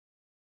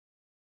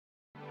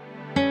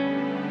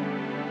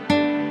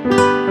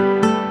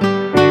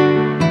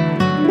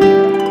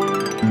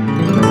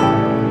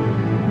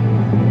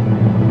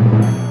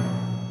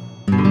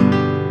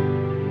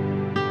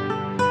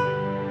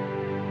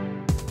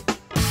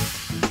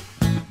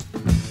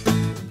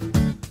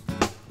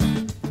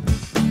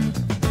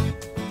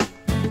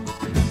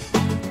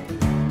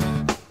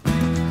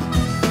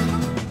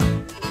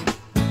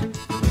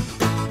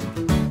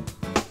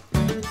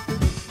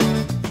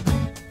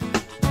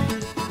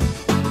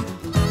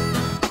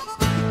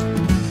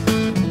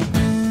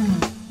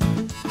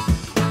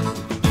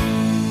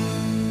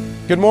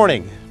Good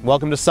morning.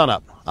 Welcome to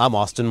SUNUP. I'm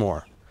Austin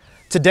Moore.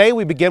 Today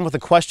we begin with a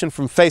question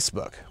from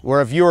Facebook,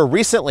 where a viewer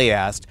recently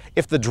asked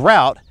if the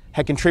drought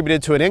had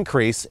contributed to an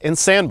increase in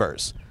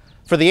sandburrs.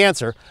 For the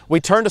answer, we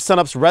turn to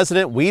SUNUP's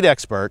resident weed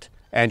expert,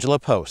 Angela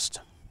Post.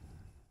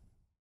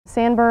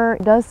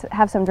 Sandbur does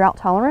have some drought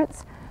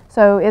tolerance,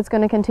 so it's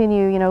going to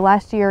continue.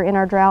 Last year in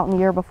our drought and the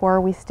year before,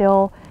 we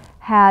still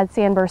had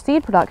sandbur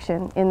seed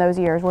production in those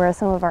years, whereas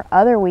some of our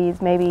other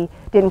weeds maybe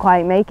didn't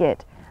quite make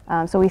it.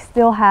 So we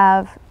still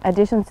have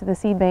additions to the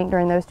seed bank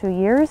during those 2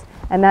 years,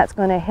 and that's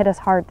going to hit us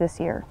hard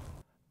this year.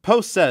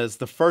 Post says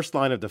the first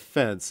line of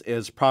defense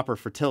is proper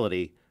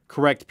fertility,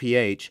 correct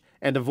pH,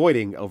 and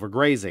avoiding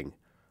overgrazing.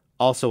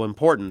 Also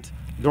important,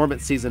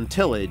 dormant season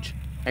tillage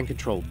and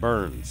controlled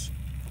burns.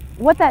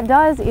 What that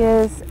does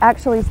is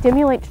actually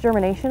stimulates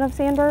germination of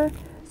sandbur,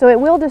 so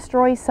it will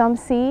destroy some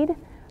seed,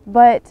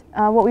 but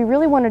what we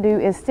really want to do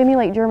is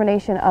stimulate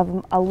germination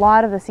of a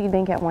lot of the seed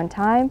bank at one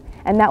time,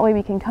 and that way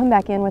we can come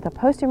back in with a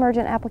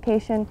post-emergent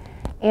application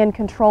and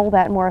control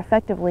that more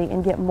effectively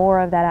and get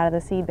more of that out of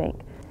the seed bank.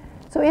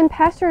 So in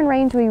pasture and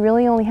range, we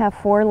really only have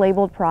 4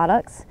 labeled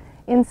products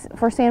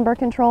for sandbur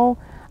control.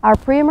 Our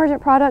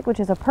pre-emergent product,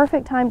 which is a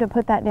perfect time to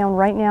put that down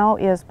right now,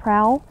 is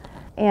Prowl,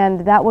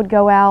 and that would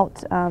go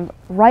out and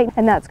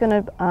that's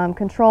going to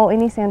control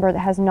any sandbur that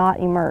has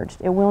not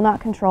emerged. It will not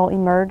control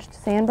emerged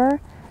sandbur.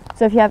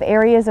 So if you have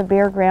areas of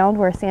bare ground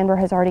where sandbur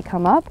has already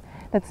come up,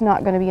 that's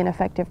not going to be an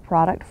effective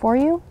product for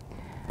you.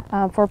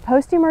 For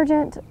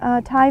post-emergent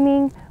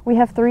timing, we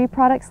have 3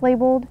 products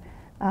labeled.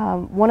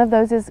 One of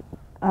those is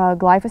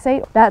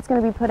glyphosate. That's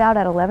going to be put out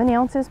at 11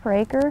 ounces per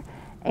acre,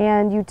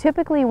 and you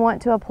typically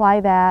want to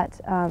apply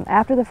that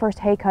after the first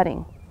hay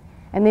cutting.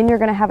 And then you're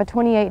going to have a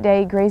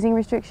 28-day grazing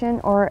restriction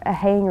or a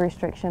haying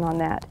restriction on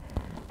that.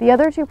 The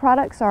other 2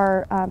 products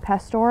are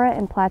Pastora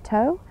and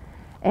Plateau.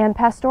 And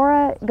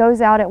Pastora goes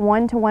out at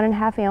 1 to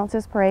 1.5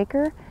 ounces per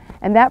acre,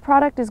 and that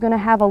product is going to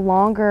have a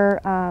longer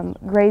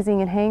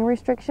grazing and haying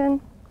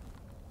restriction.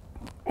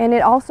 And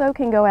it also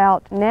can go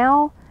out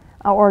now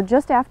or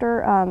just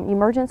after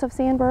emergence of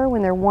sandbur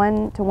when they're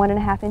 1 to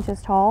 1.5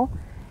 inches tall.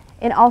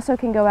 It also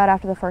can go out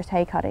after the first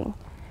hay cutting.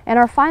 And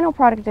our final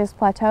product is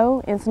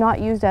Plateau. It's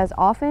not used as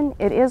often.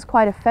 It is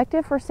quite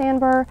effective for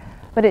sandbur,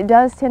 but it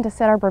does tend to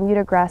set our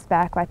Bermuda grass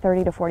back by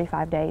 30 to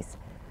 45 days.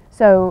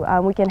 So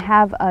we can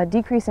have a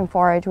decrease in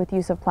forage with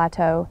use of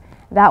Plateau.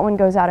 That one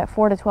goes out at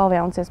 4 to 12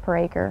 ounces per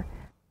acre.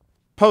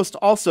 Post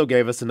also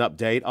gave us an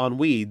update on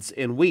weeds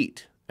in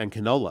wheat and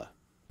canola.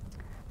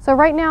 So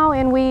right now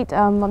in wheat,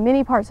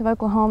 many parts of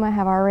Oklahoma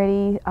have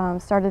already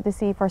started to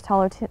see first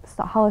hollow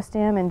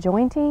stem and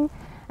jointing.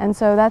 And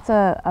so that's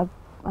a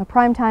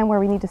prime time where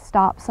we need to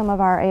stop some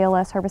of our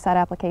ALS herbicide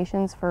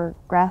applications for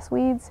grass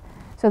weeds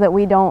so that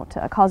we don't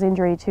cause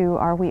injury to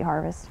our wheat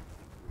harvest.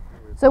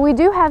 So we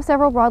do have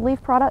several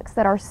broadleaf products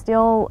that are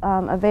still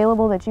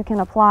available that you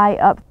can apply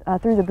up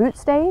through the boot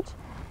stage,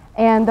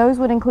 and those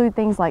would include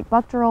things like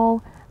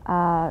Bucterol,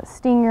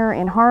 Stinger,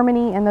 and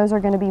Harmony, and those are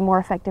going to be more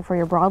effective for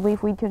your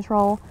broadleaf weed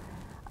control.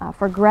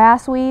 For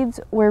grass weeds,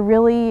 we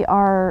really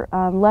are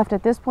left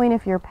at this point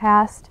if you're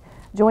past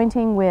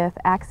jointing with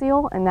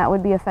Axial, and that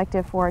would be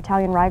effective for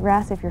Italian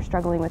ryegrass if you're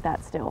struggling with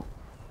that still.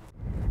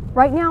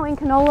 Right now in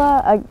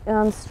canola,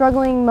 I'm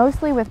struggling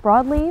mostly with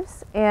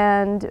broadleaves,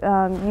 and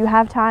you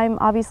have time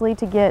obviously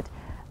to get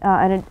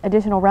an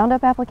additional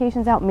Roundup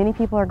applications out. Many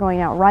people are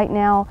going out right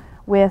now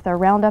with a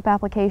Roundup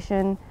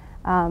application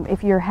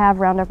if you have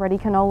Roundup Ready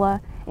canola.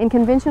 In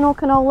conventional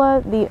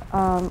canola, the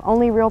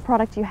only real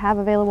product you have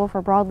available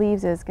for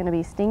broadleaves is going to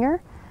be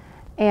Stinger,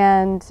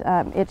 and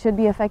it should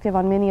be effective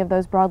on many of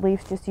those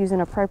broadleaves. Just use an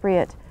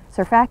appropriate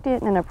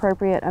surfactant and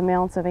appropriate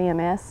amounts of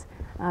AMS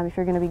if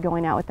you're going to be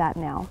going out with that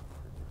now.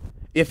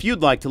 If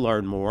you'd like to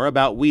learn more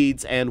about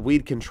weeds and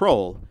weed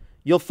control,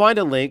 you'll find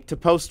a link to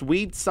Post's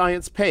Weed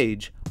Science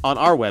page on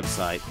our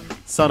website,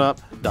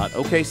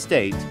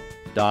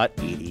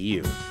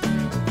 sunup.okstate.edu.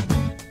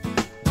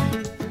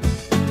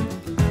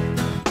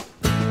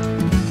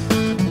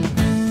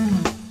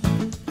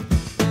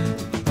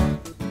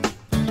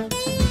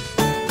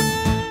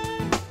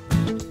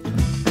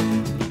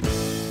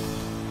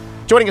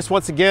 Joining us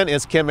once again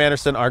is Kim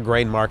Anderson, our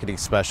grain marketing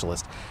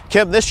specialist.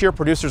 Kim, this year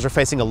producers are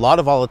facing a lot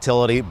of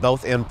volatility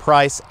both in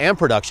price and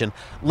production.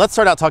 Let's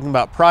start out talking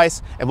about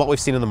price and what we've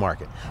seen in the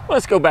market. Well,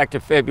 let's go back to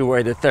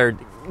February the 3rd.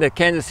 The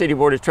Kansas City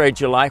Board of Trade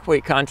July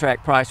wheat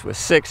contract price was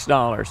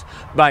 $6.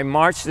 By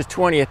March the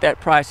 20th, that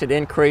price had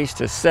increased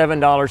to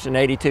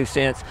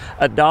 $7.82,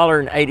 a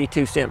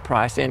 $1.82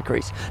 price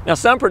increase. Now,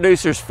 some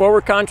producers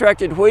forward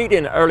contracted wheat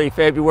in early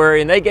February,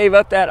 and they gave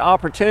up that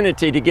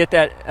opportunity to get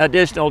that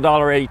additional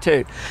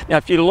 $1.82. Now,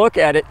 if you look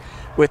at it,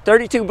 with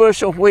 32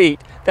 bushel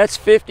wheat, that's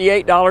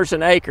 $58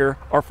 an acre,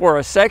 or for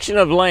a section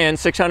of land,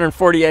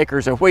 640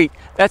 acres of wheat,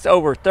 that's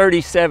over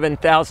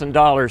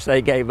 $37,000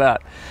 they gave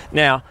up.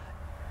 Now,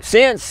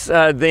 since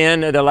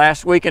then, the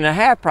last week and a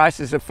half,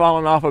 prices have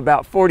fallen off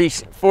about 40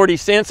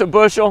 cents a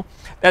bushel.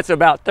 That's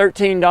about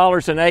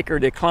 $13 an acre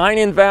decline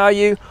in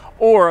value,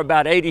 or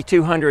about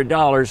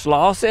 $8,200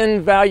 loss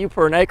in value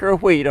per an acre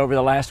of wheat over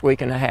the last week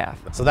and a half.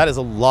 So that is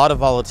a lot of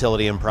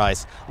volatility in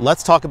price.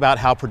 Let's talk about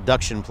how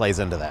production plays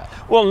into that.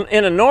 Well,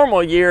 in a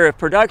normal year, if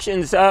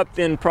production's up,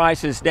 then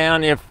price is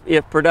down. If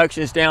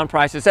production's down,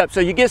 price is up.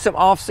 So you get some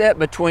offset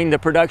between the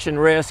production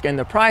risk and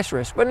the price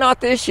risk, but not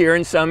this year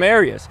in some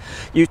areas.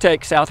 You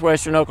take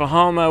southwestern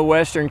Oklahoma,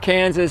 western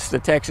Kansas, the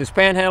Texas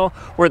Panhandle,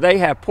 where they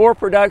have poor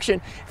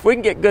production. If we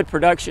can get good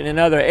production in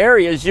other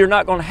areas, you're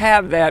not going to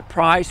have that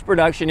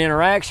price-production interaction.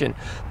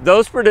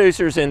 Those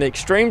producers in the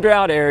extreme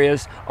drought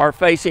areas are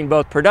facing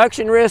both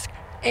production risk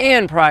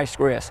and price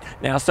risk.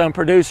 Now, some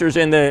producers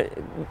in the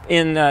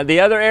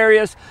other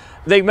areas,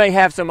 they may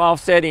have some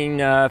offsetting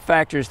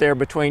factors there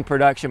between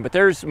production, but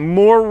there's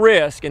more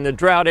risk in the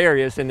drought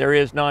areas than there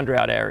is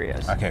non-drought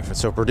areas. Okay,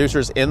 so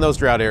producers in those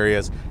drought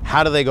areas,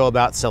 how do they go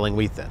about selling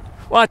wheat then?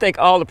 Well, I think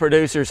all the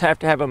producers have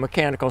to have a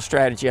mechanical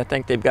strategy. I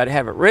think they've got to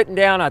have it written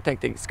down. I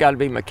think it's got to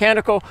be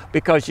mechanical,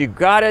 because you've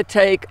got to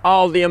take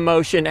all the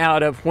emotion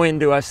out of when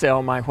do I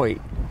sell my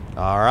wheat.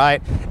 All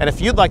right, and if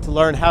you'd like to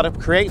learn how to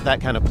create that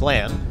kind of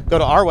plan, go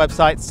to our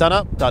website,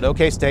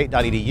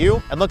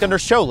 sunup.okstate.edu, and look under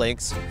show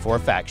links for a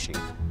fact sheet.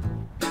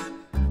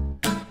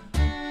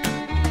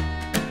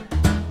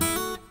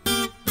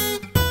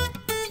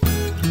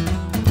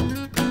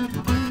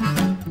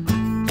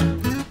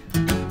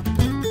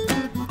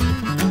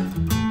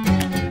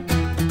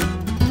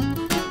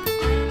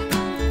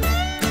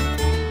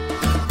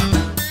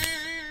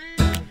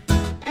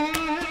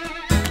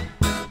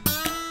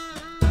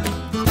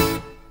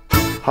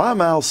 Hi,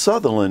 I'm Al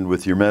Sutherland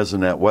with your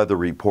Mesonet weather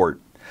report.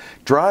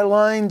 Dry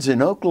lines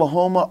in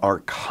Oklahoma are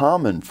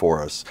common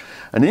for us.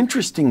 An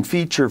interesting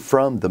feature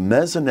from the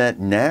Mesonet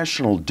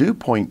National Dew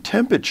Point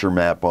Temperature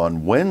Map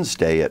on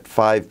Wednesday at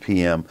 5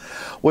 p.m.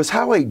 was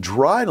how a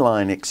dry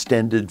line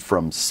extended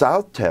from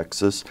South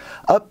Texas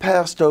up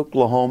past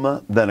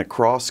Oklahoma, then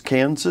across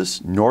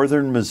Kansas,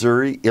 northern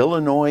Missouri,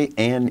 Illinois,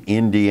 and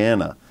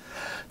Indiana.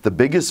 The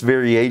biggest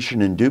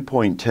variation in dew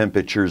point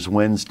temperatures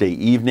Wednesday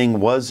evening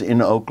was in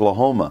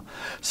Oklahoma.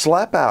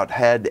 Slapout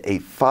had a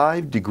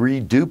 5-degree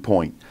dew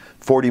point.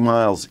 40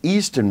 miles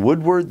east in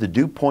Woodward, the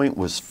dew point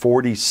was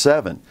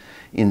 47.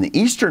 In the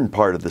eastern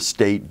part of the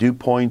state, dew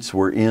points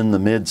were in the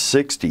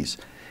mid-60s.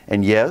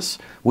 And yes,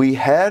 we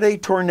had a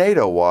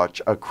tornado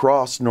watch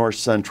across north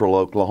central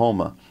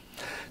Oklahoma.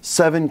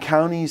 7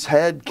 counties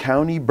had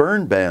county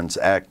burn bans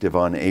active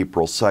on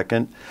April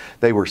 2nd.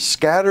 They were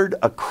scattered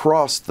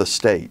across the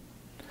state.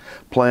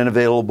 Plant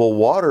available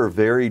water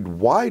varied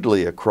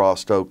widely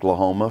across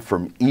Oklahoma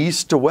from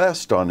east to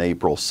west on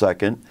April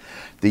 2nd.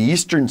 The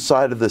eastern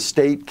side of the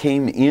state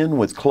came in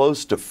with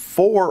close to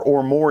 4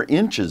 or more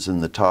inches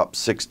in the top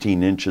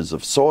 16 inches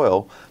of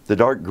soil, the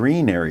dark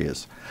green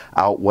areas.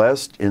 Out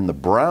west in the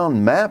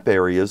brown map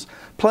areas,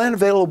 plant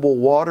available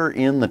water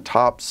in the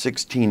top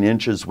 16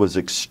 inches was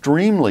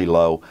extremely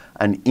low,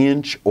 an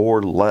inch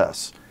or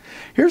less.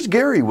 Here's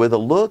Gary with a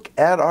look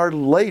at our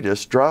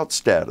latest drought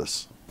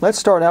status. Let's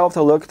start out with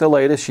a look at the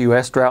latest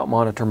U.S. Drought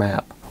Monitor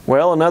map.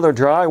 Well, another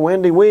dry,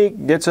 windy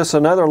week gets us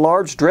another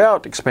large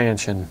drought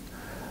expansion.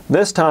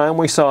 This time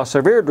we saw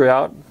severe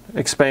drought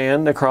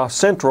expand across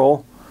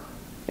central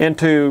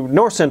into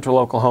north central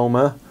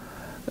Oklahoma,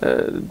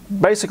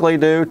 basically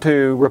due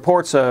to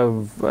reports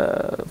of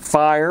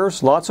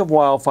fires. Lots of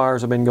wildfires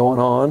have been going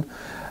on.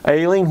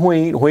 Ailing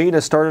wheat. Wheat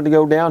has started to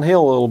go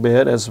downhill a little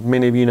bit, as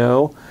many of you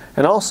know.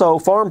 And also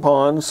farm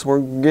ponds,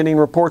 we're getting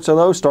reports of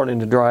those starting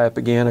to dry up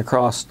again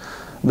across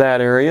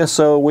that area.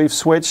 So we've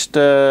switched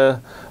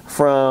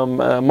from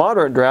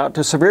moderate drought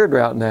to severe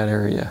drought in that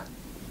area.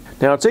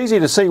 Now it's easy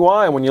to see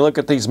why when you look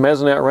at these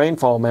Mesonet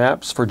rainfall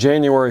maps for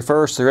January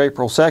 1st through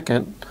April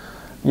 2nd.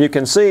 You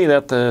can see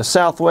that the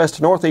southwest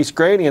northeast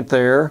gradient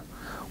there,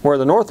 where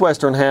the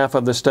northwestern half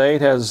of the state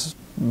has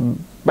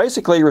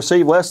basically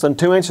received less than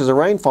 2 inches of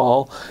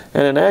rainfall,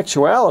 and in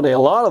actuality a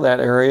lot of that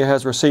area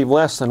has received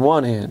less than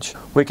 1 inch.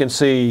 We can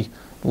see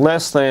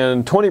less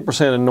than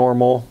 20% of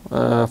normal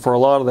for a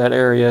lot of that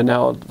area.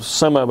 Now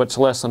some of it's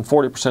less than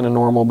 40% of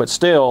normal, but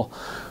still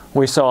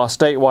we saw a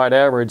statewide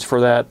average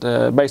for that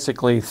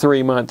basically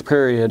 3-month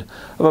period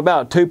of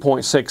about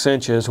 2.6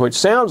 inches, which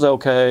sounds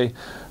okay,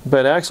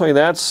 but actually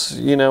that's,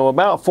 you know,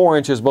 about 4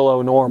 inches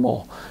below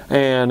normal.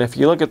 And if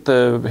you look at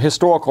the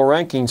historical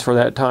rankings for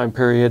that time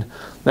period,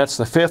 that's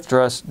the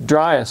 5th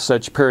driest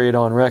such period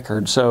on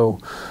record. So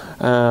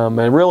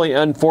a really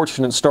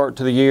unfortunate start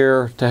to the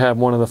year to have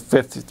one of the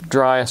 5th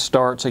driest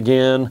starts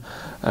again.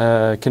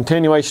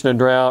 Continuation of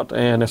drought,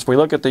 and if we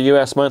look at the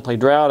U.S. monthly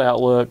drought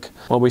outlook,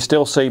 well, we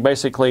still see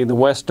basically the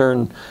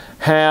western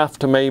half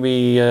to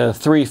maybe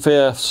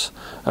 3/5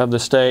 of the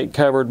state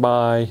covered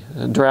by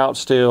drought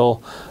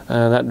still.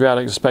 That drought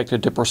is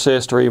expected to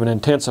persist or even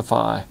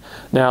intensify.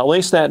 Now, at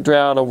least that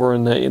drought over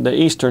in the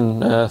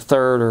eastern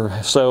third or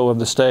so of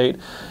the state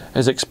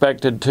is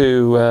expected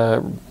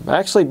to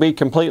actually be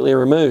completely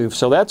removed.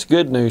 So that's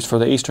good news for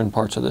the eastern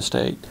parts of the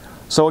state.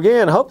 So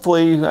again,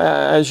 hopefully,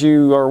 as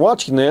you are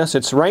watching this,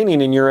 it's raining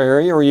in your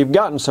area or you've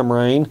gotten some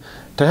rain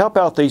to help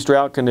out these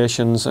drought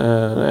conditions.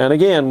 And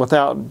again,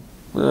 without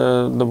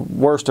the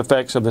worst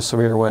effects of the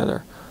severe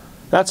weather.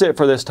 That's it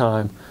for this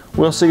time.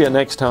 We'll see you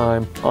next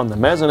time on the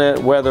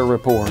Mesonet Weather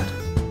Report.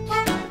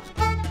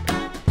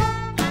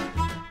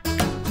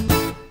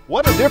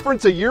 What a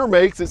difference a year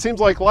makes. It seems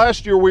like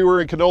last year we were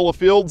in canola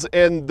fields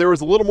and there was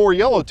a little more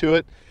yellow to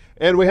it.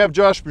 And we have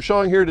Josh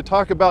Bouchon here to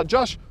talk about.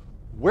 Josh,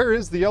 where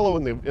is the yellow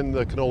in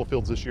the canola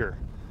fields this year?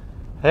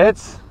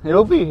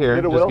 It'll be here.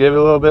 Just give it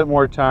a little bit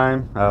more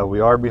time. We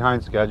are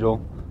behind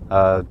schedule.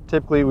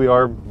 Typically we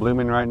are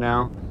blooming right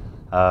now.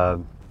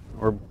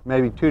 We're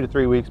maybe 2 to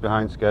 3 weeks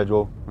behind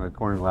schedule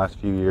according to the last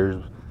few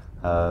years.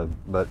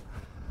 But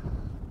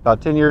about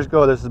 10 years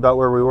ago, this is about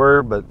where we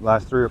were, but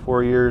last 3 or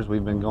 4 years,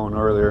 we've been going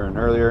earlier and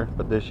earlier,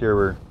 but this year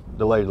we're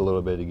delayed a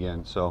little bit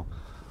again. So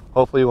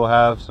hopefully we'll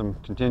have some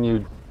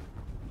continued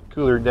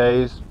cooler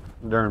days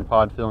during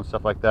pod fill and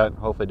stuff like that.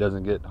 Hopefully it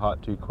doesn't get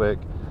hot too quick,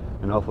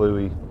 and hopefully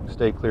we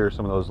stay clear of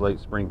some of those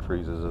late spring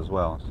freezes as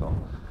well. So,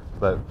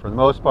 but for the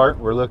most part,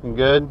 we're looking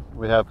good.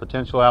 We have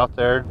potential out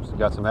there. We've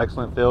got some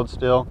excellent fields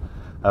still.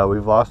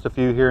 We've lost a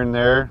few here and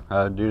there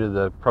due to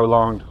the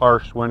prolonged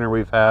harsh winter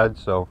we've had.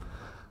 So.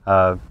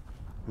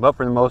 But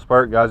for the most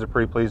part, guys are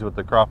pretty pleased with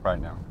the crop right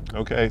now.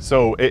 Okay,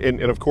 so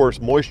and of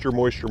course, moisture.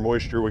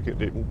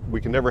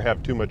 We can never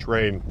have too much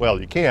rain. Well,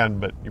 you can,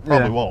 but you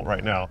probably won't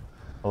right now.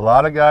 A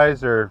lot of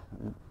guys are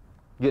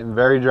getting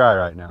very dry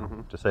right now,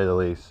 to say the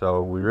least.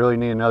 So we really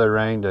need another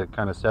rain to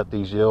kind of set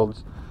these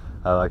yields.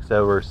 Like I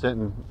said, we're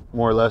sitting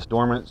more or less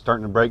dormant,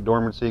 starting to break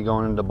dormancy,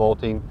 going into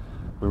bolting.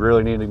 We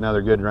really need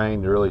another good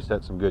rain to really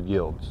set some good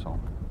yields. So.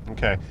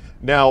 Okay.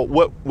 Now,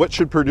 what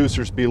should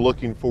producers be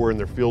looking for in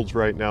their fields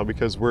right now?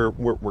 Because we're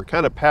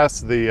kind of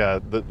past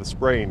the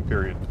spraying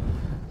period.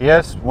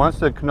 Yes, once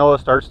the canola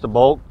starts to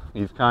bolt,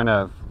 you've kind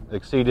of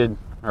exceeded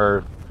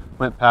or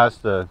went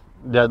past the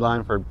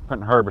deadline for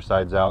putting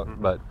herbicides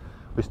out. But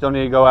we still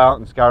need to go out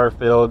and scout our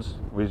fields.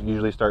 We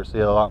usually start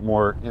seeing a lot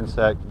more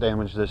insect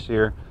damage this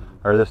year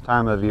or this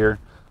time of year.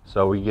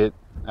 So we get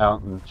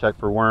out and check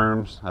for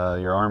worms,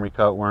 your army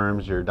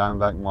cutworms, your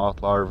diamondback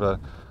moth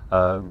larvae.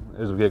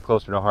 As we get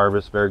closer to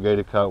harvest,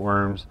 variegated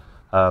cutworms,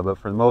 but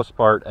for the most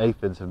part,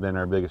 aphids have been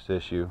our biggest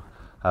issue.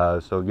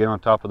 So get on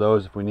top of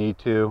those if we need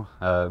to,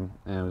 and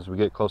as we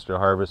get closer to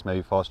harvest,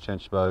 maybe false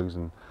chinch bugs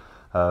and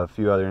a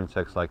few other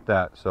insects like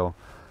that. So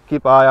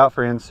keep an eye out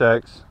for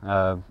insects.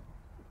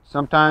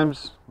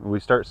 Sometimes we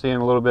start seeing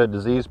a little bit of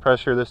disease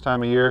pressure this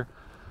time of year,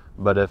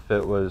 but if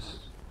it was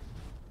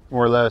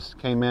more or less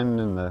came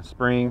in the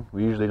spring,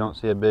 we usually don't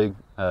see a big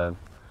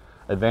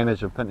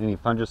advantage of putting any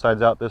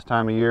fungicides out this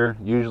time of year.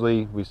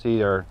 Usually we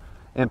see our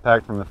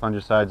impact from the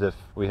fungicides if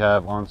we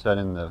have onset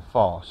in the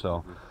fall.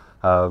 So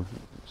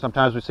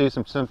sometimes we see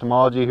some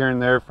symptomology here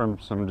and there from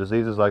some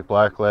diseases like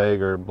blackleg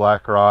or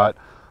black rot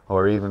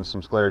or even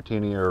some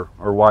sclerotinia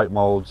or white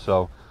mold.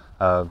 So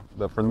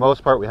but for the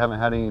most part we haven't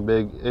had any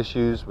big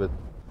issues with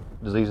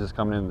diseases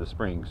coming into the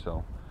spring.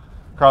 So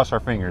cross our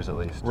fingers at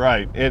least.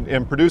 Right,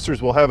 and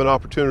producers will have an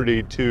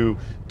opportunity to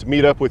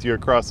meet up with you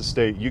across the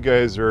state. You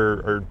guys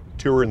are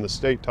touring the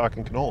state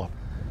talking canola.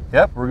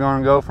 Yep, we're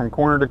going to go from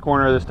corner to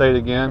corner of the state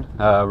again.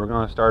 We're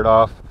going to start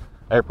off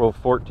April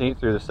 14th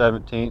through the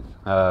 17th.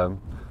 We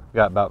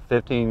got about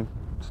 15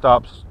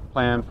 stops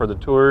planned for the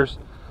tours.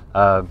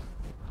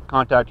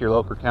 Contact your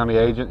local county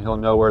agent. He'll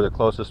know where the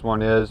closest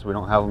one is. We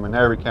don't have them in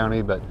every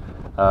county, but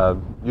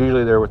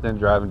usually they're within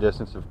driving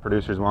distance if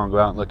producers want to go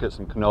out and look at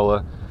some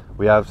canola.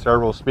 We have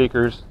several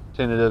speakers,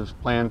 tentatives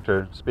planned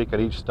to speak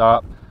at each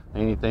stop.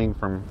 Anything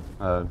from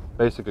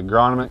basic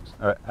agronomics,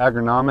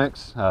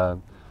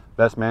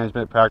 best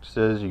management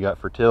practices, you got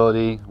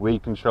fertility,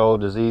 weed control,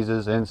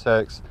 diseases,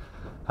 insects.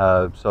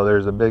 So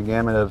there's a big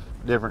gamut of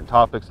different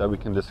topics that we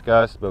can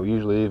discuss, but we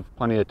usually leave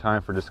plenty of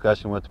time for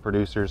discussion with the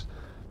producers.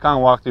 Kind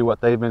of walk through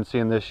what they've been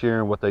seeing this year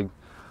and what they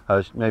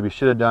maybe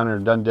should have done or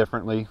done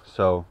differently.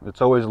 So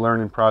it's always a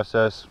learning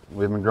process.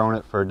 We've been growing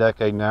it for a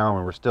decade now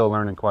and we're still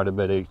learning quite a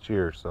bit each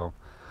year. So,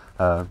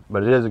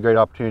 but it is a great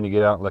opportunity to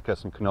get out and look at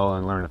some canola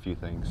and learn a few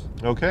things.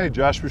 Okay,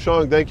 Josh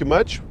Bouchon, thank you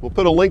much. We'll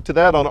put a link to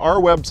that on our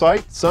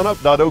website,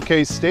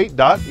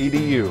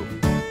 sunup.okstate.edu.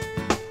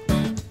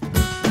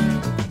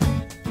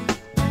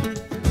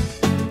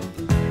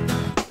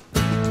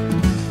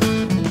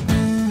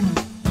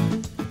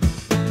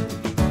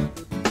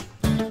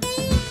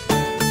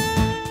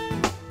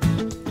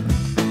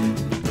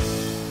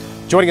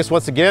 Joining us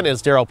once again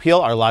is Darrell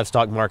Peel, our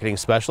livestock marketing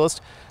specialist.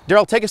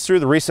 Darrell, take us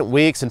through the recent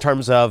weeks in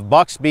terms of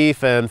boxed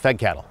beef and fed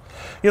cattle.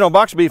 You know,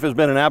 boxed beef has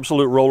been an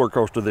absolute roller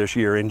coaster this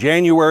year. In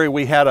January,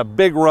 we had a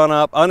big run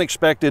up,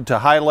 unexpected to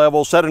high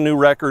level, set a new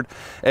record.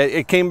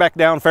 It came back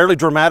down fairly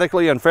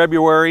dramatically in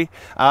February,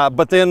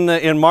 but then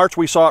in March,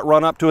 we saw it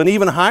run up to an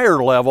even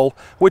higher level,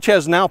 which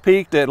has now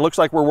peaked. It looks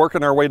like we're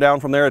working our way down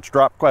from there. It's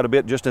dropped quite a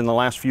bit just in the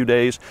last few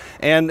days.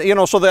 And, you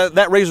know, so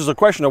that raises a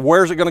question of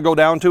where's it going to go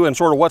down to and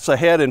sort of what's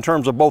ahead in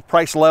terms of both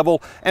price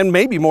level and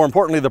maybe more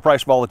importantly, the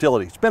price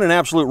volatility. It's been an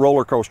absolute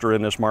roller coaster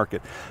in this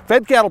market.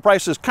 Fed cattle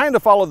prices kind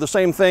of follow the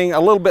same thing. anything, a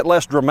little bit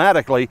less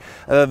dramatically.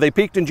 They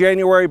peaked in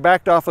January,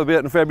 backed off a bit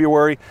in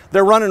February.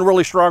 They're running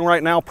really strong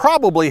right now,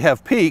 probably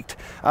have peaked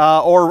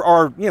or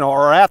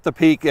are at the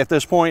peak at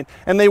this point,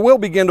 and they will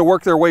begin to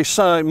work their way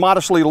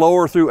modestly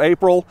lower through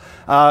April.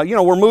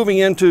 We're moving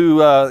into,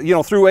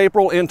 through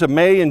April into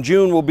May and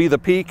June will be the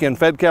peak in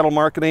fed cattle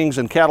marketings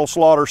and cattle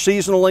slaughter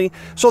seasonally.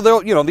 So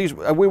they'll,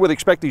 we would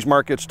expect these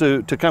markets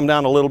to come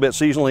down a little bit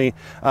seasonally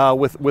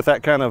with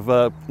that kind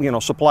of,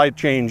 supply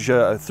change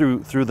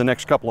through the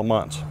next couple of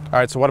months. All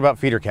right, so what about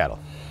feeder cattle?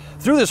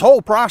 Through this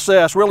whole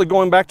process, really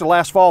going back to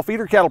last fall,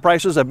 feeder cattle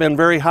prices have been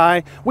very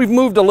high. We've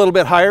moved a little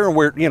bit higher, and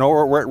we're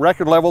at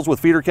record levels with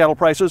feeder cattle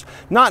prices.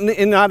 Not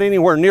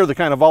anywhere near the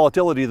kind of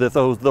volatility that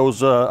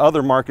those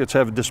other markets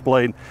have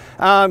displayed.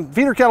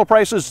 Feeder cattle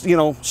prices,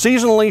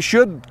 seasonally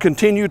should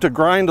continue to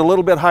grind a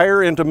little bit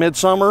higher into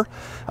midsummer.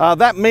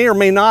 That may or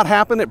may not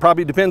happen. It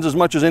probably depends as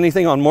much as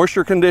anything on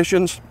moisture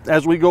conditions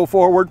as we go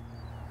forward.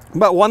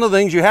 But one of the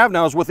things you have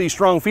now is with these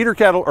strong feeder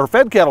cattle or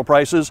fed cattle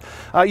prices,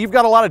 you've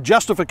got a lot of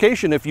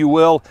justification, if you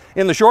will,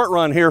 in the short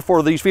run here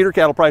for these feeder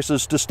cattle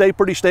prices to stay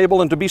pretty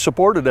stable and to be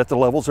supported at the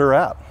levels they're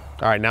at.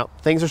 All right, now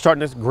things are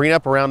starting to green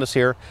up around us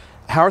here.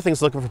 How are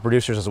things looking for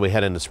producers as we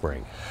head into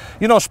spring?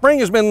 Spring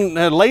has been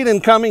late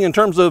in coming in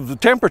terms of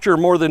temperature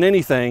more than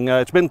anything.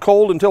 It's been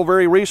cold until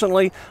very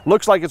recently.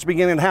 Looks like it's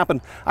beginning to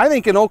happen. I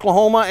think in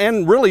Oklahoma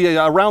and really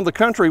around the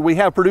country, we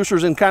have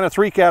producers in kind of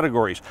three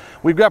categories.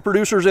 We've got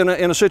producers in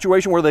a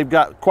situation where they've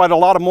got quite a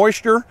lot of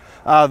moisture.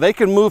 They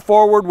can move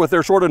forward with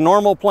their sort of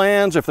normal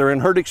plans. If they're in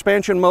herd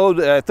expansion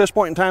mode, at this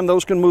point in time,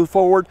 those can move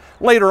forward.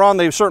 Later on,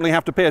 they certainly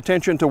have to pay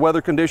attention to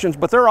weather conditions,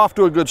 but they're off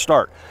to a good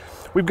start.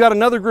 We've got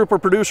another group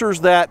of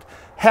producers that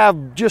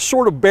have just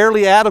sort of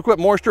barely adequate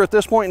moisture at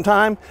this point in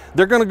time.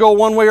 They're going to go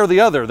one way or the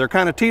other. They're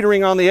kind of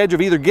teetering on the edge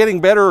of either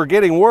getting better or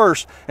getting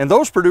worse, and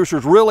those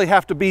producers really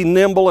have to be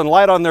nimble and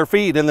light on their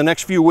feet in the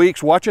next few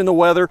weeks, watching the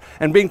weather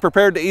and being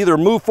prepared to either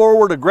move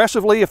forward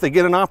aggressively if they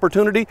get an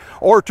opportunity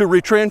or to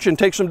retrench and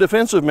take some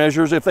defensive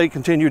measures if they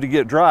continue to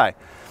get dry.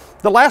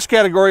 The last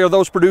category are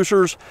those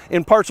producers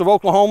in parts of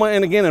Oklahoma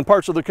and again in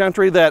parts of the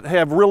country that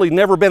have really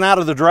never been out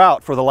of the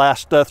drought for the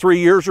last 3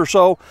 years or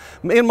so.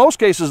 In most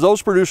cases,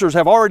 those producers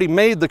have already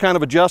made the kind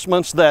of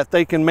adjustments that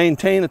they can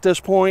maintain at this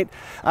point.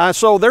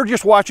 So they're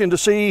just watching to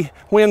see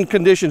when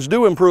conditions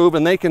do improve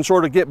and they can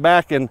sort of get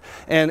back and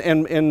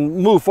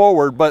move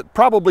forward, but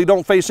probably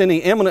don't face any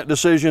imminent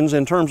decisions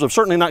in terms of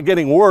certainly not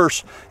getting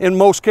worse in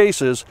most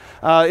cases.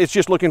 It's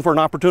just looking for an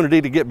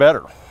opportunity to get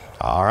better.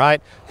 All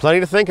right, plenty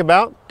to think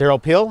about. Darrell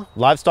Peel,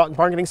 Livestock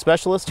Marketing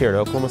Specialist here at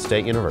Oklahoma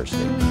State University.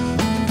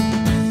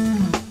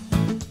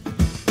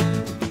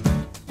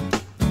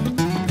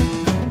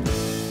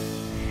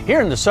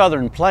 Here in the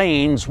Southern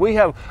Plains, we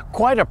have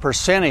quite a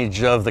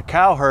percentage of the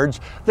cow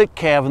herds that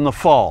calve in the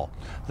fall.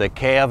 They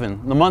calve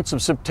in the months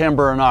of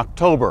September and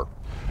October.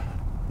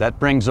 That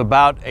brings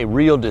about a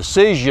real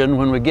decision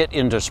when we get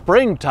into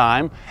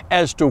springtime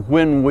as to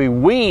when we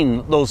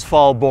wean those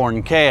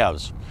fall-born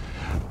calves.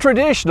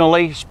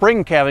 Traditionally,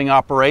 spring calving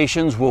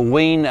operations will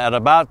wean at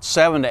about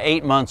 7 to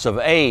 8 months of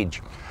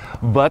age,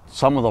 but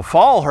some of the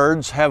fall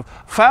herds have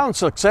found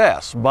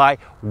success by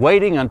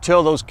waiting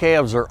until those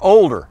calves are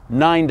older,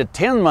 9 to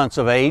 10 months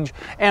of age,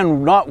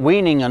 and not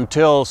weaning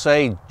until,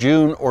 say,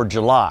 June or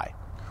July.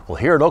 Well,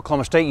 here at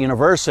Oklahoma State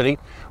University,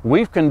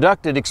 we've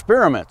conducted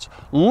experiments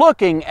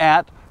looking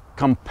at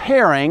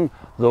comparing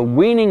the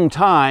weaning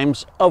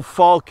times of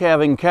fall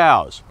calving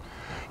cows.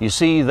 You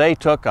see, they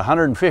took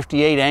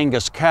 158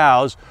 Angus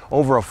cows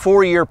over a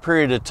 4-year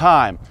period of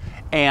time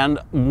and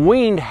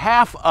weaned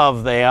half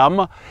of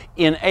them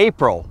in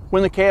April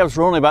when the calves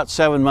were only about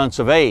 7 months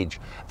of age.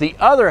 The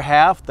other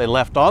half they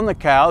left on the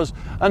cows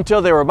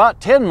until they were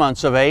about 10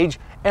 months of age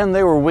and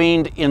they were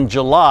weaned in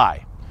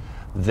July.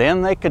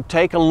 Then they could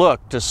take a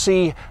look to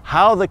see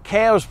how the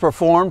calves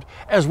performed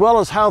as well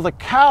as how the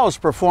cows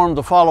performed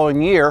the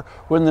following year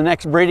when the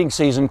next breeding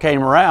season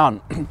came around.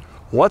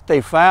 What they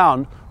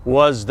found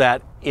was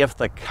that if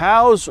the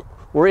cows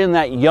were in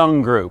that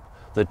young group,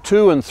 the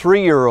 2- and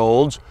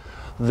 3-year-olds,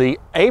 the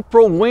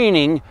April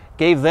weaning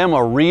gave them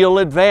a real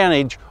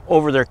advantage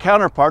over their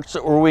counterparts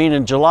that were weaned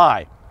in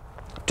July,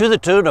 to the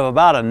tune of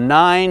about a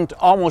 9 to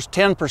almost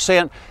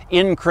 10%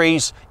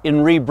 increase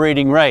in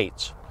rebreeding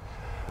rates.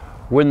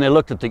 When they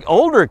looked at the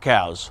older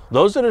cows,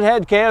 those that had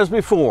had calves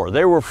before,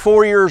 they were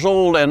 4 years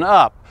old and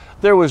up,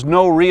 there was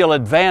no real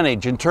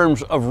advantage in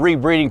terms of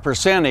rebreeding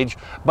percentage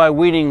by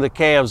weaning the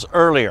calves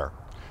earlier.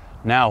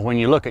 Now, when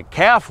you look at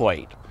calf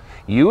weight,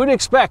 you would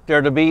expect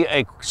there to be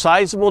a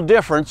sizable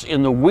difference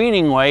in the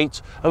weaning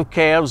weights of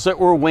calves that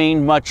were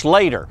weaned much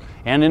later.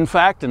 And in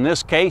fact, in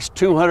this case,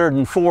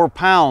 204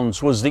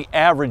 pounds was the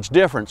average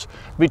difference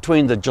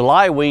between the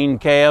July weaned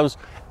calves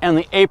and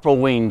the April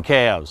weaned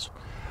calves.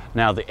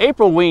 Now, the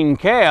April weaned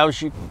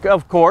calves,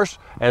 of course,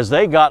 as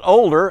they got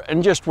older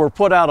and just were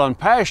put out on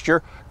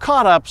pasture,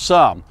 caught up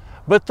some,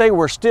 but they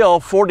were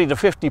still 40 to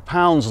 50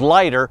 pounds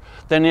lighter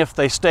than if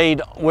they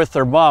stayed with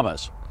their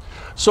mamas.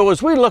 So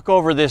as we look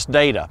over this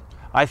data,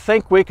 I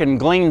think we can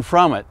glean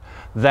from it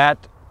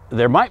that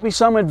there might be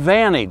some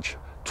advantage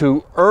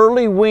to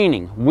early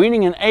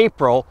weaning in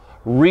April,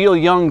 real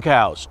young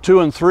cows,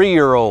 2- and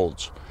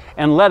 3-year-olds,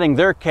 and letting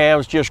their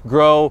calves just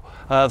grow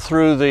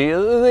through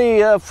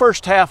the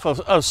first half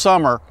of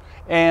summer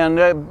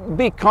and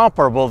be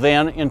comparable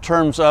then in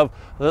terms of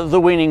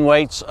the weaning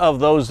weights of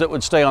those that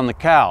would stay on the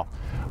cow.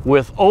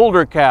 With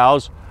older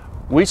cows,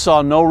 we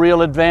saw no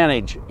real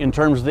advantage in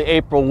terms of the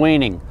April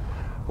weaning.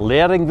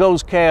 Letting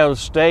those calves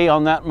stay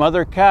on that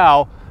mother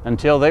cow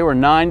until they were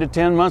 9 to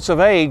 10 months of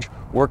age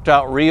worked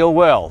out real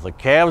well. The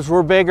calves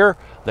were bigger,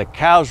 the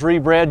cows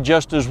rebred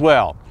just as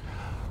well.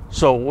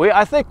 So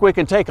I think we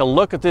can take a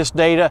look at this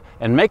data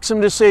and make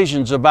some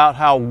decisions about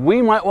how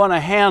we might want to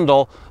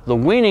handle the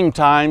weaning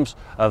times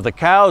of the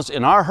cows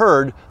in our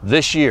herd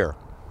this year.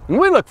 And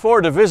we look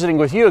forward to visiting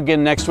with you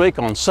again next week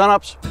on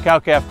SUNUP's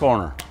Cow-Calf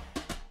Corner.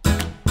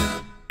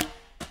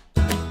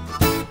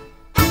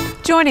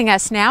 Joining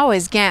us now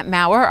is Gant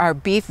Maurer, our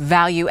beef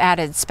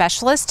value-added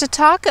specialist, to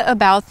talk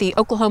about the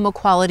Oklahoma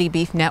Quality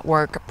Beef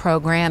Network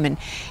program. And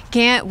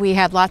Gant, we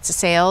had lots of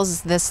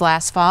sales this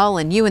last fall,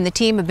 and you and the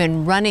team have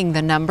been running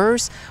the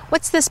numbers.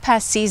 What's this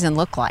past season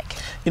look like?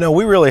 You know,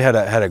 we really had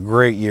a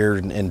great year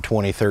in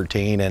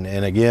 2013,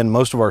 and again,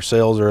 most of our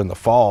sales are in the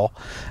fall.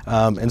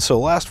 And so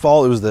last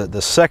fall, it was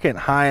the second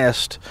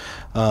highest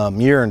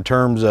year in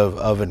terms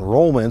of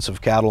enrollments,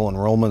 of cattle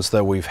enrollments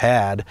that we've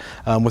had,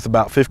 with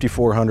about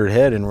 5,400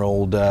 head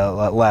enrolled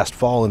last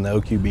fall in the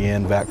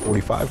OQBN VAC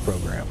 45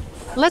 program.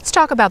 Let's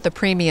talk about the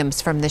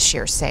premiums from this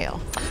year's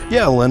sale.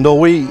 Yeah, Lyndall,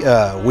 we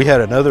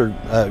had another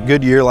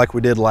good year like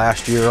we did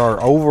last year.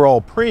 Our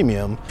overall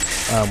premium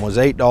was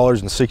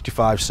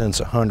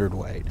 $8.65 a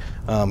hundredweight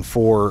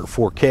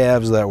for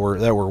calves that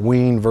were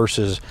weaned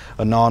versus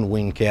a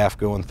non-weaned calf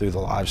going through the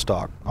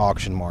livestock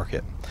auction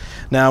market.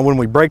 Now, when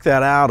we break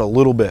that out a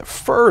little bit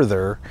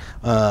further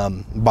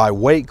by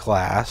weight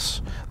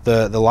class,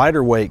 the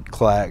lighter weight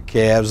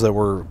calves that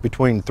were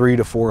between 300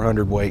 to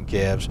 400 weight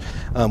calves,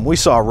 we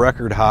saw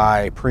record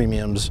high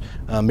premiums,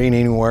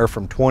 meaning anywhere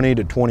from $20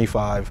 to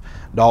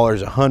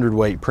 $25 a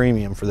hundredweight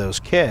premium for those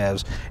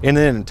calves, and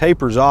then it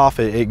tapers off.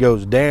 It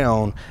goes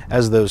down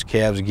as those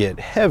calves get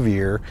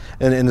heavier,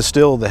 and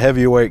still the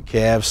heavyweight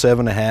calves,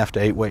 7.5 to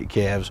 8 weight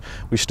calves,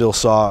 we still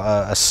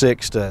saw a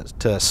 $6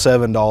 to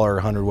 $7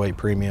 a hundredweight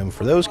premium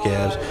for those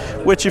calves,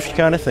 which, if you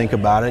kind of think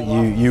about it,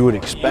 you would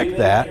expect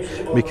that,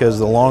 because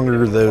the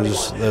longer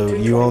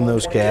you own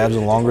those calves,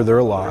 the longer they're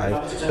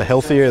alive, the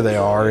healthier they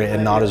are,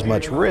 and not as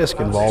much risk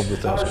involved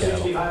with those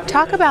cattle.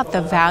 Talk about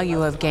the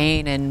value of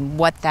gain and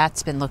what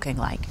that's been looking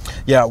like.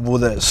 Yeah, well,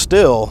 that's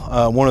still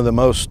one of the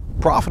most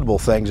profitable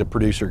things a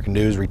producer can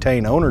do is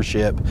retain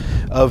ownership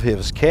of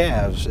his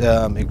calves,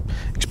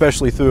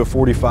 especially through a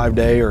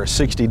 45-day or a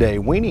 60-day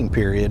weaning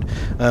period.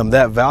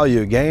 That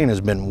value gain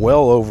has been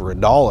well over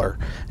 $1,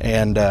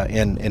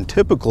 and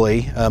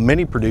typically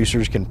many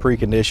producers can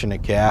precondition a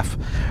calf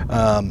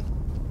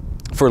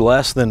for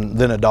less than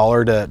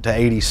 $1 to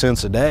 80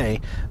 cents a day,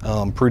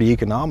 pretty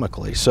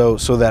economically. So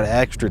that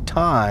extra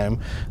time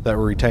that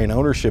we retain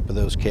ownership of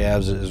those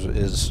calves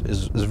is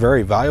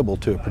very valuable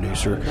to a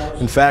producer.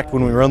 In fact,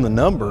 when we run the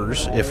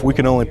numbers, if we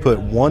can only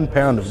put 1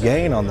 pound of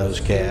gain on those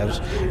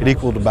calves, it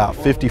equaled about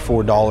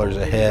 $54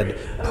 a head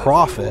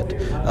profit,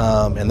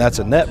 and that's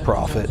a net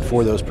profit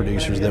for those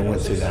producers that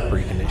went through that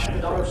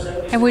preconditioning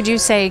program. And would you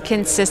say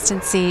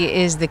consistency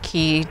is the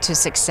key to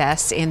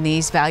success in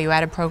these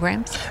value-added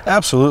programs?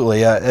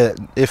 Absolutely.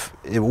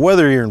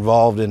 Whether you're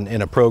involved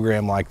in a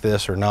program like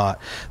this or not,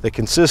 the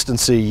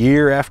consistency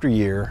year after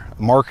year,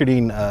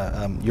 marketing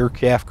your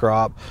calf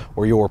crop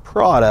or your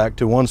product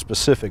to one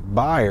specific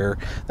buyer,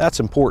 that's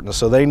important,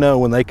 so they know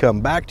when they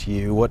come back to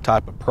you what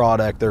type of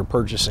product they're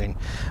purchasing,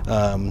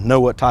 know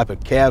what type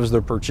of calves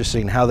they're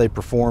purchasing, how they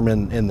perform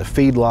in the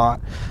feedlot,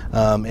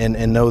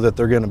 and know that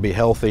they're going to be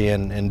healthy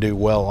and do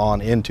well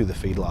on into the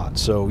feedlot.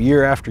 So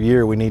year after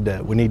year, we need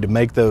to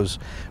make those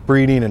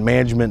breeding and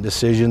management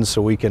decisions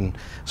so we can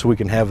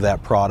have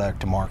that product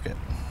to market.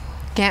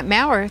 Gant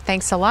Maurer,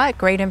 thanks a lot.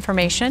 Great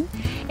information.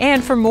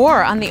 And for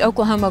more on the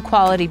Oklahoma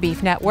Quality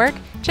Beef Network,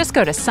 just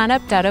go to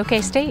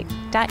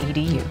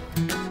sunup.okstate.edu.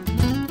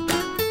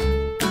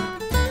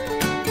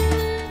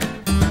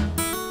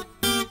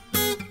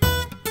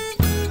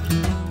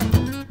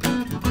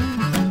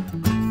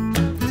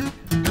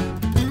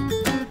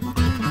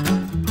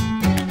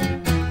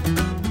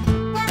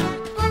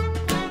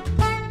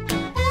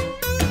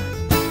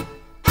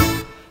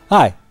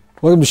 Hi,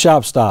 welcome to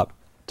Shop Stop.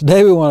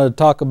 Today we want to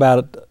talk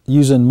about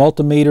using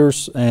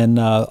multimeters and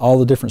all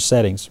the different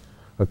settings.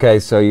 Okay,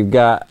 so you've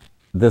got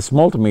this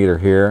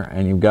multimeter here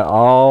and you've got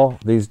all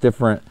these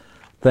different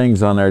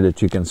things on there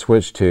that you can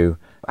switch to.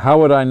 How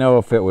would I know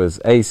if it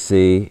was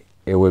AC?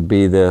 It would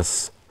be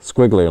this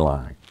squiggly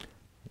line.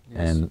 Yes.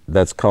 And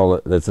that's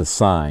a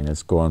sign.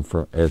 It's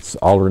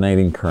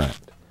alternating current.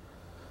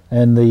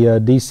 And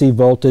the DC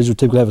voltage would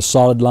typically have a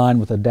solid line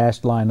with a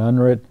dashed line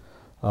under it.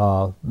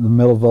 The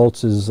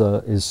millivolts is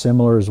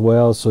similar as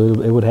well,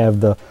 so it would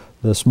have the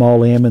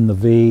small m and the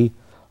V.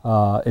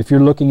 If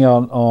you're looking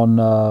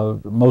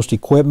on most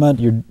equipment,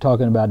 you're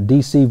talking about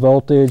DC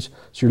voltage,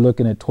 so you're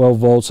looking at 12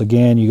 volts.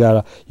 Again, you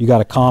got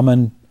a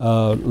common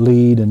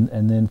lead,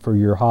 and then for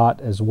your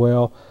hot as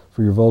well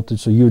for your voltage.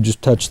 So you would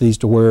just touch these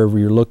to wherever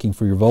you're looking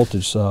for your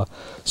voltage. So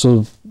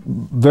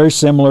very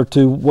similar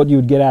to what you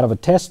would get out of a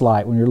test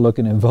light when you're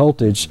looking at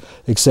voltage,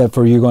 except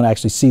for you're going to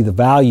actually see the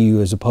value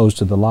as opposed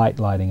to the light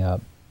lighting up.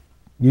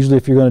 Usually,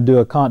 if you're going to do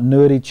a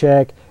continuity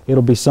check,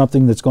 it'll be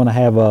something that's going to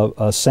have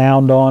a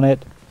sound on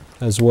it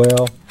as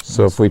well.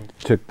 So if we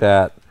took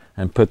that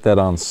and put that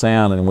on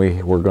sound and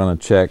we're going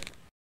to check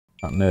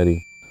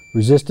continuity.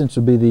 Resistance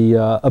would be the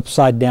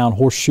upside down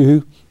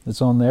horseshoe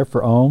that's on there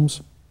for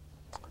ohms.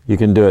 You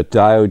can do a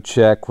diode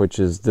check, which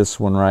is this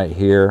one right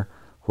here,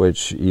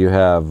 which you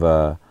have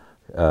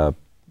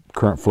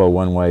current flow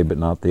one way but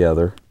not the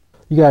other.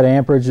 You got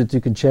amperage that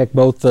you can check,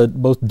 both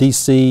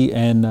DC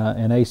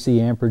and AC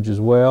amperage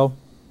as well.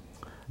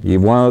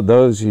 One of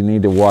those you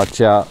need to watch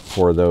out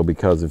for, though,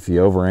 because if you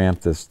overamp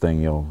this thing,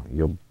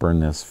 you'll burn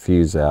this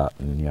fuse out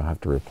and you'll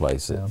have to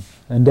replace it. Yeah.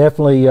 And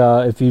definitely,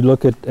 if you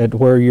look at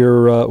where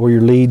your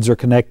leads are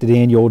connected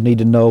in, you'll need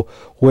to know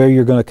where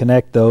you're going to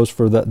connect those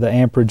for the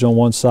amperage on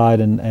one side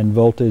and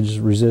voltage,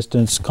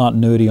 resistance,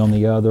 continuity on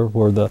the other,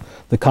 where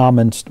the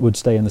commons would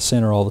stay in the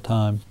center all the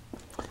time.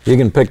 You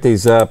can pick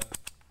these up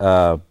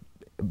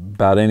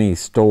about any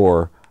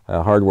store,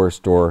 a hardware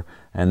store,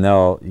 and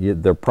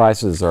their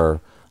prices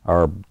are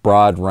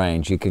broad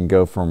range. You can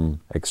go from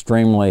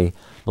extremely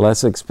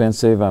less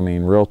expensive, I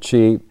mean real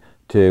cheap,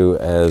 to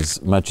as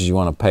much as you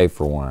want to pay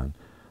for one.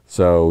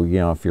 So, you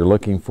know, if you're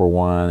looking for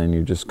one and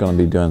you're just going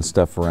to be doing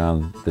stuff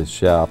around the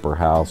shop or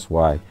house,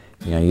 why,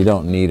 you know, you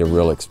don't need a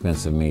real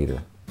expensive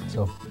meter.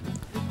 So,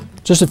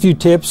 just a few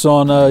tips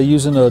on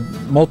using a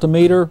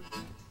multimeter.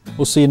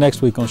 We'll see you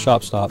next week on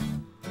Shop Stop.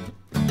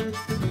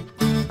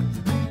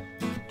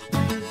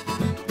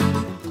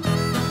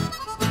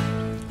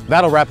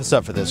 That'll wrap us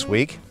up for this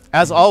week.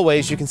 As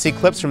always, you can see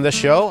clips from this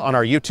show on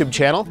our YouTube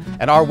channel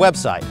and our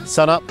website,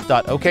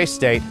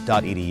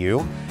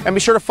 sunup.okstate.edu, and be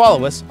sure to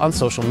follow us on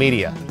social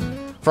media.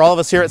 For all of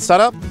us here at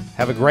SUNUP,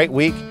 have a great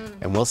week,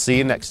 and we'll see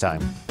you next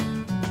time.